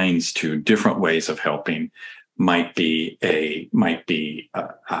our minds to different ways of helping might be a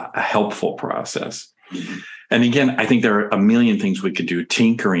helpful process. And again, I think there are a million things we could do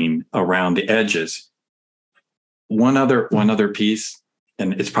tinkering around the edges. One other piece,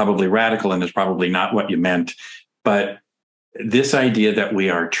 and it's probably radical and it's probably not what you meant, but this idea that we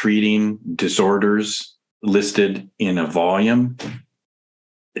are treating disorders listed in a volume,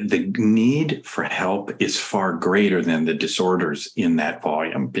 the need for help is far greater than the disorders in that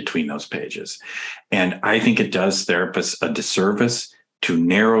volume between those pages. And I think it does therapists a disservice to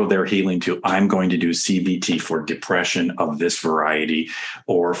narrow their healing to, I'm going to do CBT for depression of this variety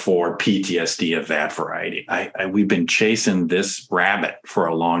or for PTSD of that variety. We've been chasing this rabbit for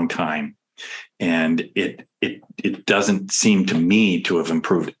a long time, and it doesn't seem to me to have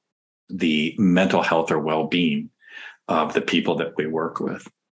improved the mental health or well-being of the people that we work with.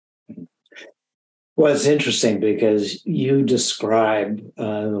 Well, it's interesting because you describe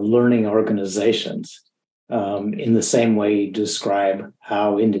learning organizations in the same way you describe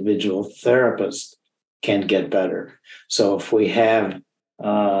how individual therapists can get better. So if we have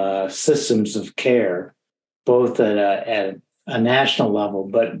systems of care, both at a national level,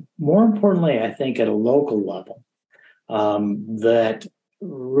 but more importantly, I think at a local level, that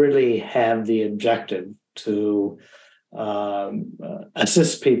really have the objective to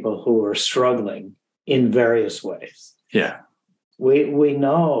assist people who are struggling in various ways. Yeah. We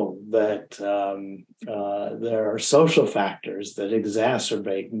know that there are social factors that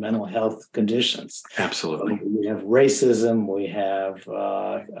exacerbate mental health conditions. Absolutely. We have racism, we have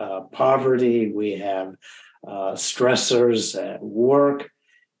poverty, we have stressors at work.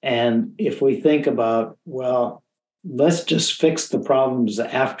 And if we think about, well, let's just fix the problems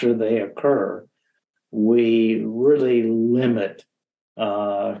after they occur, we really limit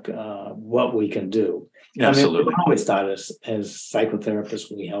what we can do. Absolutely. I mean, we always thought as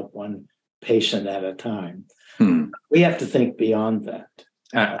psychotherapists, we help one patient at a time. We have to think beyond that.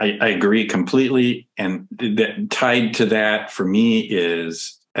 I agree completely. And tied to that for me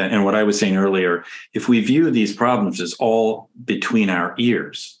is, and what I was saying earlier, if we view these problems as all between our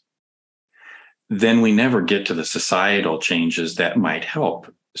ears, then we never get to the societal changes that might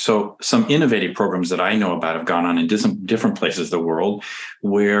help. So some innovative programs that I know about have gone on in different places of the world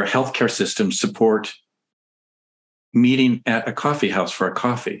where healthcare systems support meeting at a coffee house for a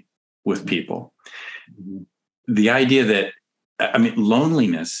coffee with people. The idea that,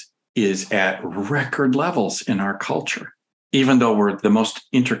 loneliness is at record levels in our culture. Even though we're the most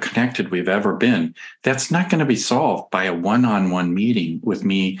interconnected we've ever been, that's not going to be solved by a one-on-one meeting with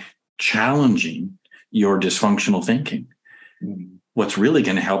me challenging your dysfunctional thinking. Mm. What's really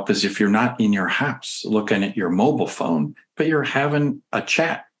going to help is if you're not in your house looking at your mobile phone, but you're having a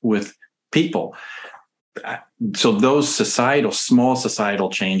chat with people. So those small societal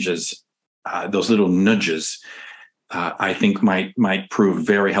changes, those little nudges, I think might prove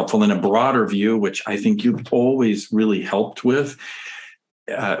very helpful. In a broader view, which I think you've always really helped with,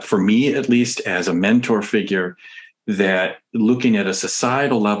 for me at least as a mentor figure, that looking at a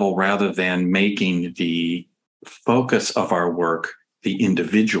societal level rather than making the focus of our work the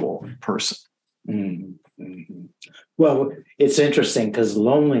individual person. Mm-hmm. Well, it's interesting because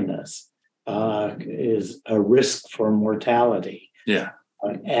loneliness is a risk for mortality. Yeah.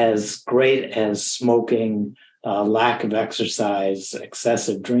 As great as smoking, lack of exercise,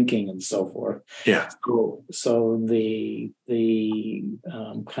 excessive drinking, and so forth. Yeah. So the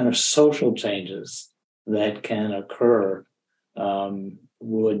kind of social changes that can occur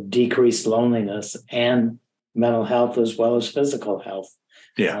would decrease loneliness and mental health as well as physical health.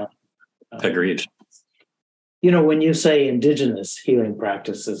 Yeah. Agreed. When you say indigenous healing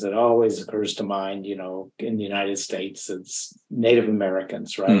practices, it always occurs to mind, in the United States, it's Native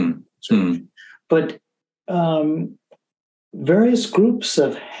Americans, right? But various groups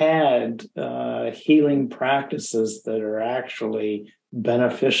have had healing practices that are actually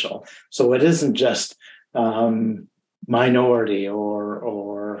beneficial. So it isn't just minority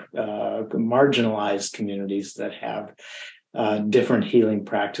or marginalized communities that have different healing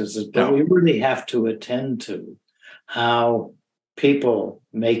practices, but we really have to attend to how people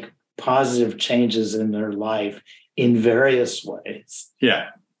make positive changes in their life in various ways. Yeah.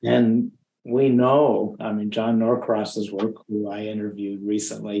 And we know, John Norcross's work, who I interviewed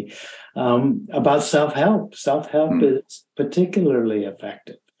recently, about self-help. Self-help is particularly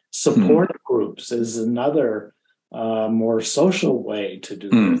effective. Support groups is another more social way to do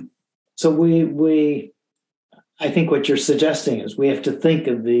this. So I think what you're suggesting is we have to think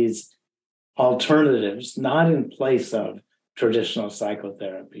of these alternatives, not in place of traditional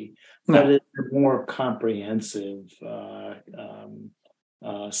psychotherapy, but in a more comprehensive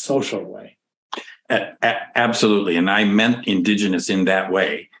social way. Absolutely. And I meant indigenous in that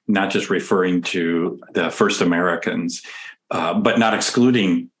way, not just referring to the first Americans, but not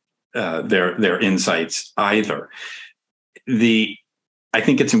excluding their insights either. I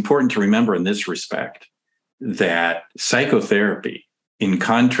think it's important to remember in this respect that psychotherapy, in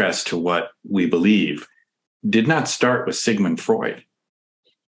contrast to what we believe, did not start with Sigmund Freud.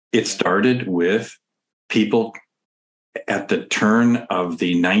 It started with people at the turn of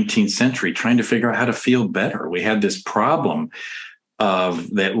the 19th century trying to figure out how to feel better. We had this problem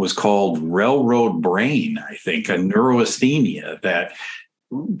that was called railroad brain, I think, a neurasthenia, that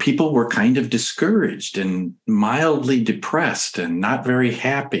people were kind of discouraged and mildly depressed and not very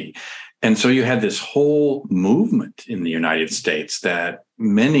happy. And so you had this whole movement in the United States that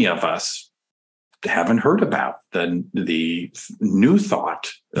many of us haven't heard about, the New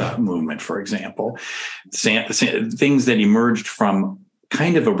Thought movement, for example, things that emerged from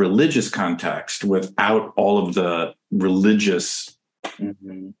kind of a religious context without all of the religious,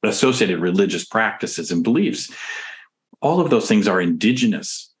 associated religious practices and beliefs. All of those things are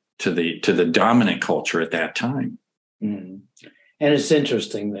indigenous to the dominant culture at that time. And it's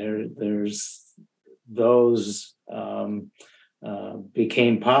interesting. There's those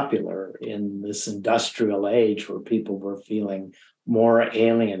became popular in this industrial age where people were feeling more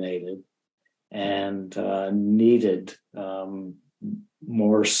alienated and needed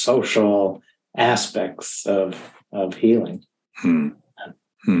more social aspects of healing.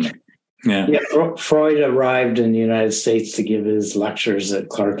 Yeah, Freud arrived in the United States to give his lectures at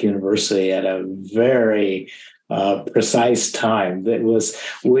Clark University at a very precise time.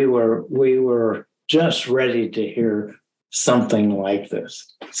 We were just ready to hear something like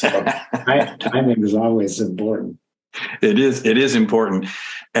this. So timing is always important. It is important,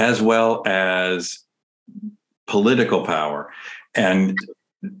 as well as political power. And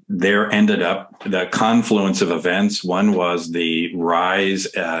there ended up the confluence of events. One was the rise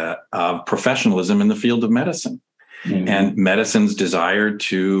of professionalism in the field of medicine. And medicine's desire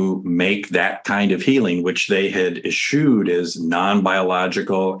to make that kind of healing, which they had eschewed as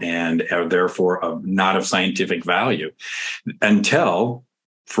non-biological and therefore not of scientific value, until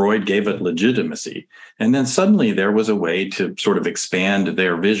Freud gave it legitimacy. And then suddenly there was a way to sort of expand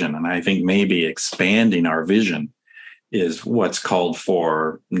their vision. And I think maybe expanding our vision is what's called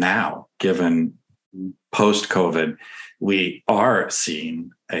for now, given post-COVID. We are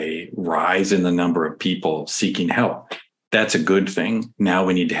seeing a rise in the number of people seeking help. That's a good thing. Now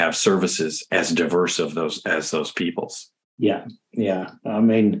we need to have services as diverse as those peoples. Yeah. I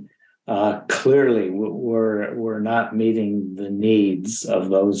mean, clearly we're not meeting the needs of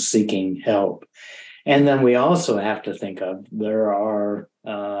those seeking help. And then we also have to think of there are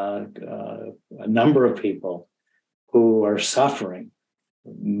a number of people who are suffering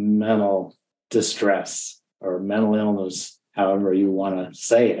mental distress or mental illness, however you want to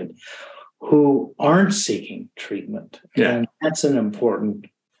say it, who aren't seeking treatment. Yeah. And that's an important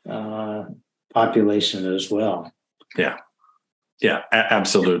population as well. Yeah. Yeah,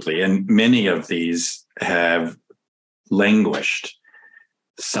 absolutely. And many of these have languished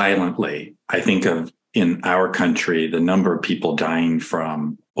silently. I think of in our country, the number of people dying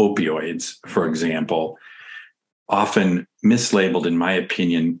from opioids, for example, often mislabeled, in my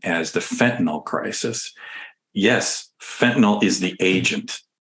opinion, as the fentanyl crisis. Yes, fentanyl is the agent,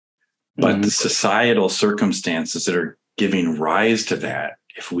 but the societal circumstances that are giving rise to that,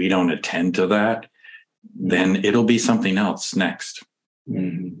 if we don't attend to that, then it'll be something else next.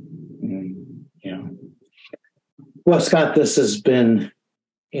 Yeah. Well, Scott, this has been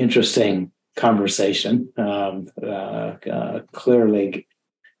interesting conversation. Clearly,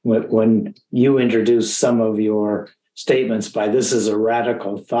 when you introduce some of your statements by "this is a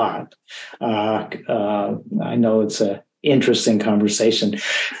radical thought," I know it's an interesting conversation.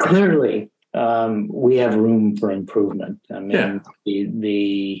 Clearly, we have room for improvement. I mean,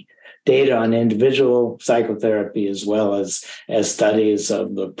 the data on individual psychotherapy, as well as studies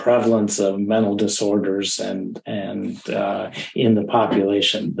of the prevalence of mental disorders and in the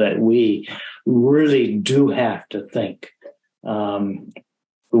population, that we really do have to think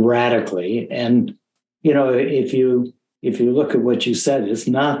radically. And if you look at what you said, it's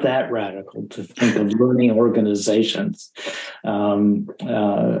not that radical to think of learning organizations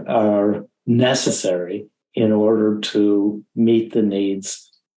are necessary in order to meet the needs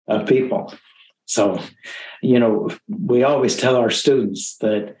of people. So, we always tell our students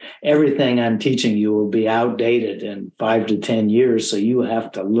that everything I'm teaching you will be outdated in 5 to 10 years, so you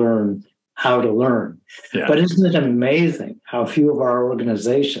have to learn how to learn. Yeah. But isn't it amazing how few of our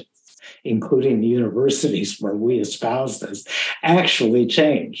organizations, including the universities where we espouse this, actually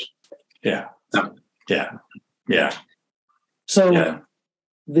change? Yeah. So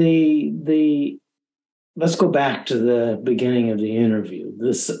let's go back to the beginning of the interview,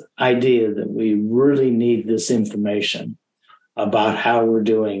 this idea that we really need this information about how we're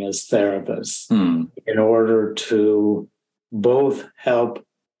doing as therapists in order to both help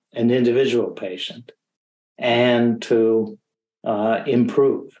an individual patient and to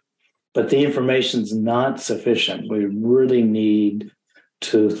improve. But the information's not sufficient. We really need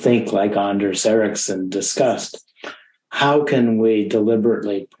to think like Anders Ericsson discussed. How can we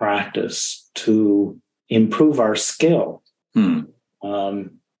deliberately practice to improve our skill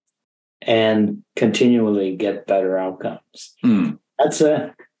and continually get better outcomes? That's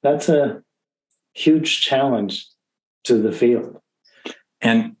a huge challenge to the field.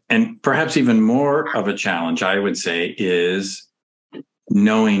 And perhaps even more of a challenge, I would say, is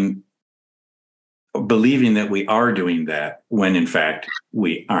believing that we are doing that when in fact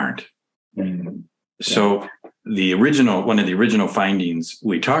we aren't. So one of the original findings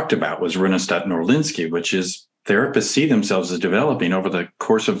we talked about was Runestad and Orlinsky, which is therapists see themselves as developing over the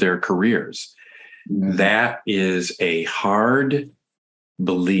course of their careers. That is a hard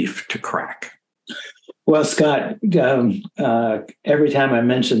belief to crack. Well, Scott, every time I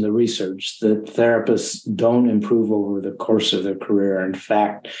mention the research that therapists don't improve over the course of their career, in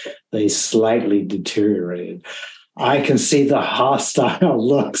fact, they slightly deteriorated. I can see the hostile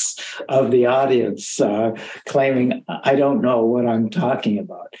looks of the audience claiming, I don't know what I'm talking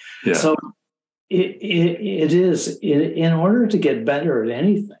about. Yeah. So it is, in order to get better at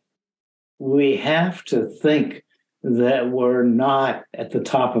anything, we have to think that we're not at the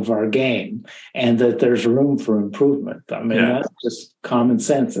top of our game and that there's room for improvement. I mean, that's just common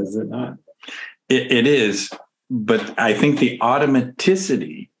sense, is it not? It is, but I think the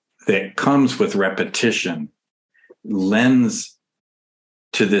automaticity that comes with repetition lends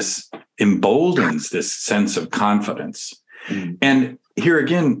to this, emboldens this sense of confidence. And here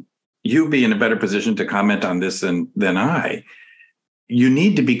again, you be in a better position to comment on this than I. You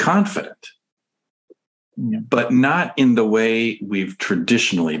need to be confident, but not in the way we've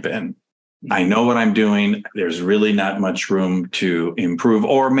traditionally been. I know what I'm doing. There's really not much room to improve.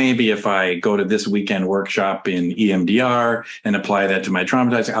 Or maybe if I go to this weekend workshop in EMDR and apply that to my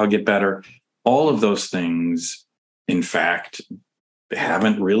traumatizing, I'll get better. All of those things, in fact,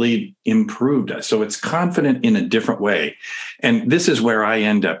 haven't really improved us. So it's confident in a different way. And this is where I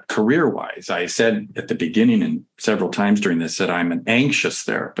end up career-wise. I said at the beginning and several times during this that I'm an anxious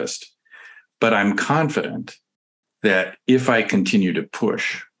therapist, but I'm confident that if I continue to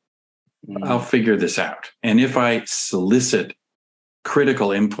push, I'll figure this out. And if I solicit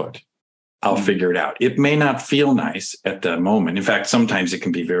critical input, I'll figure it out. It may not feel nice at the moment. In fact, sometimes it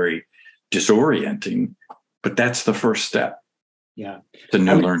can be very disorienting, but that's the first step. Yeah. To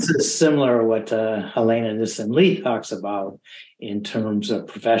new learning. This is similar to what Helena Nissen-Lee talks about in terms of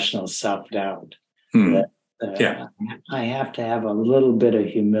professional self-doubt. I have to have a little bit of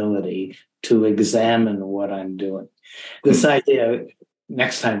humility to examine what I'm doing. This idea,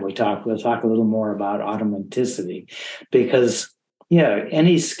 next time we'll talk a little more about automaticity, because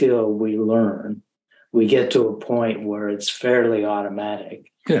any skill we learn, we get to a point where it's fairly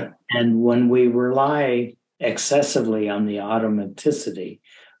automatic. Yeah. And when we rely excessively on the automaticity,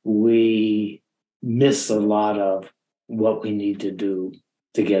 we miss a lot of what we need to do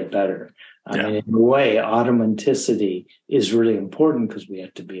to get better. I mean, in a way, automaticity is really important because we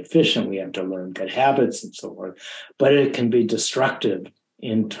have to be efficient, we have to learn good habits and so forth, but it can be destructive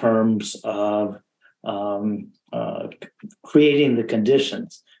in terms of creating the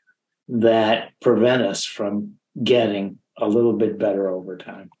conditions that prevent us from getting a little bit better over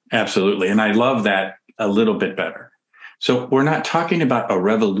time. Absolutely. And I love that, a little bit better. So we're not talking about a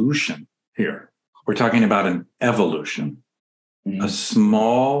revolution here. We're talking about an evolution, a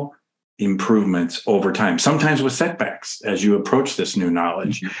small improvements over time, sometimes with setbacks as you approach this new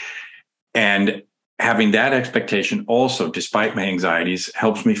knowledge. And having that expectation also, despite my anxieties,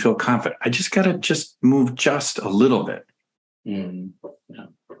 helps me feel confident. I just got to move just a little bit.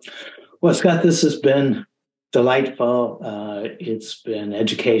 Well, Scott, this has been delightful. It's been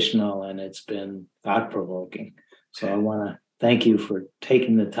educational and it's been thought-provoking. So I want to thank you for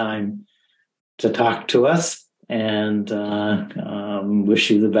taking the time to talk to us, and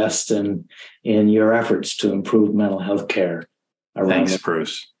wish you the best in your efforts to improve mental health care. Thanks,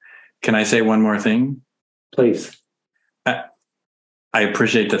 Bruce. Can I say one more thing? Please. I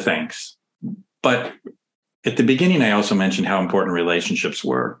appreciate the thanks. But at the beginning, I also mentioned how important relationships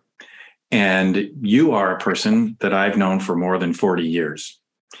were. And you are a person that I've known for more than 40 years.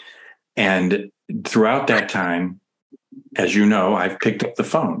 And throughout that time, as you know, I've picked up the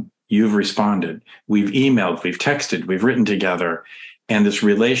phone. You've responded. We've emailed, we've texted, we've written together. And this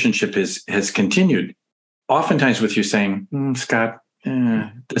relationship has continued, oftentimes with you saying, Scott,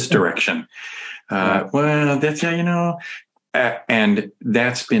 this direction. Well, that's, and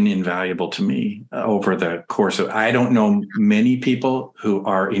that's been invaluable to me over the course of, I don't know many people who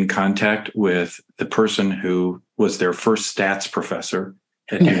are in contact with the person who was their first stats professor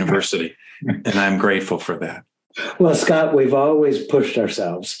at university. And I'm grateful for that. Well, Scott, we've always pushed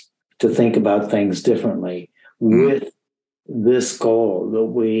ourselves to think about things differently with this goal that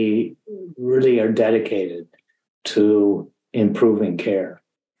we really are dedicated to improving care.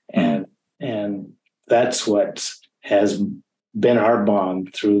 And that's what has been our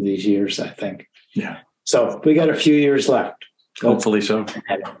bond through these years, I think. Yeah. So we got a few years left. Hopefully so.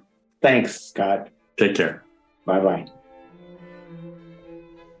 Thanks, Scott. Take care. Bye-bye.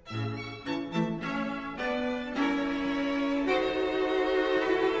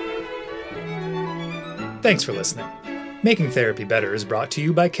 Thanks for listening. Making Therapy Better is brought to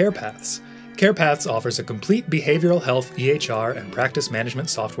you by CarePaths. CarePaths offers a complete behavioral health EHR and practice management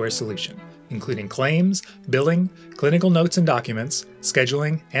software solution, including claims, billing, clinical notes and documents,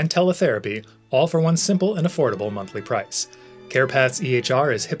 scheduling, and teletherapy, all for one simple and affordable monthly price. CarePaths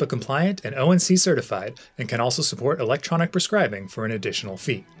EHR is HIPAA compliant and ONC certified and can also support electronic prescribing for an additional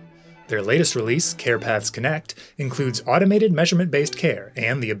fee. Their latest release, CarePaths Connect, includes automated measurement-based care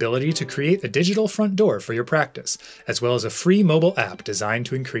and the ability to create a digital front door for your practice, as well as a free mobile app designed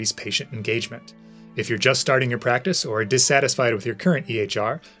to increase patient engagement. If you're just starting your practice or are dissatisfied with your current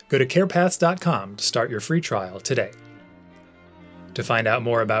EHR, go to carepaths.com to start your free trial today. To find out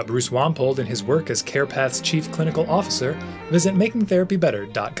more about Bruce Wampold and his work as CarePath's Chief Clinical Officer, visit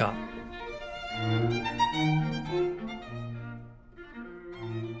makingtherapybetter.com.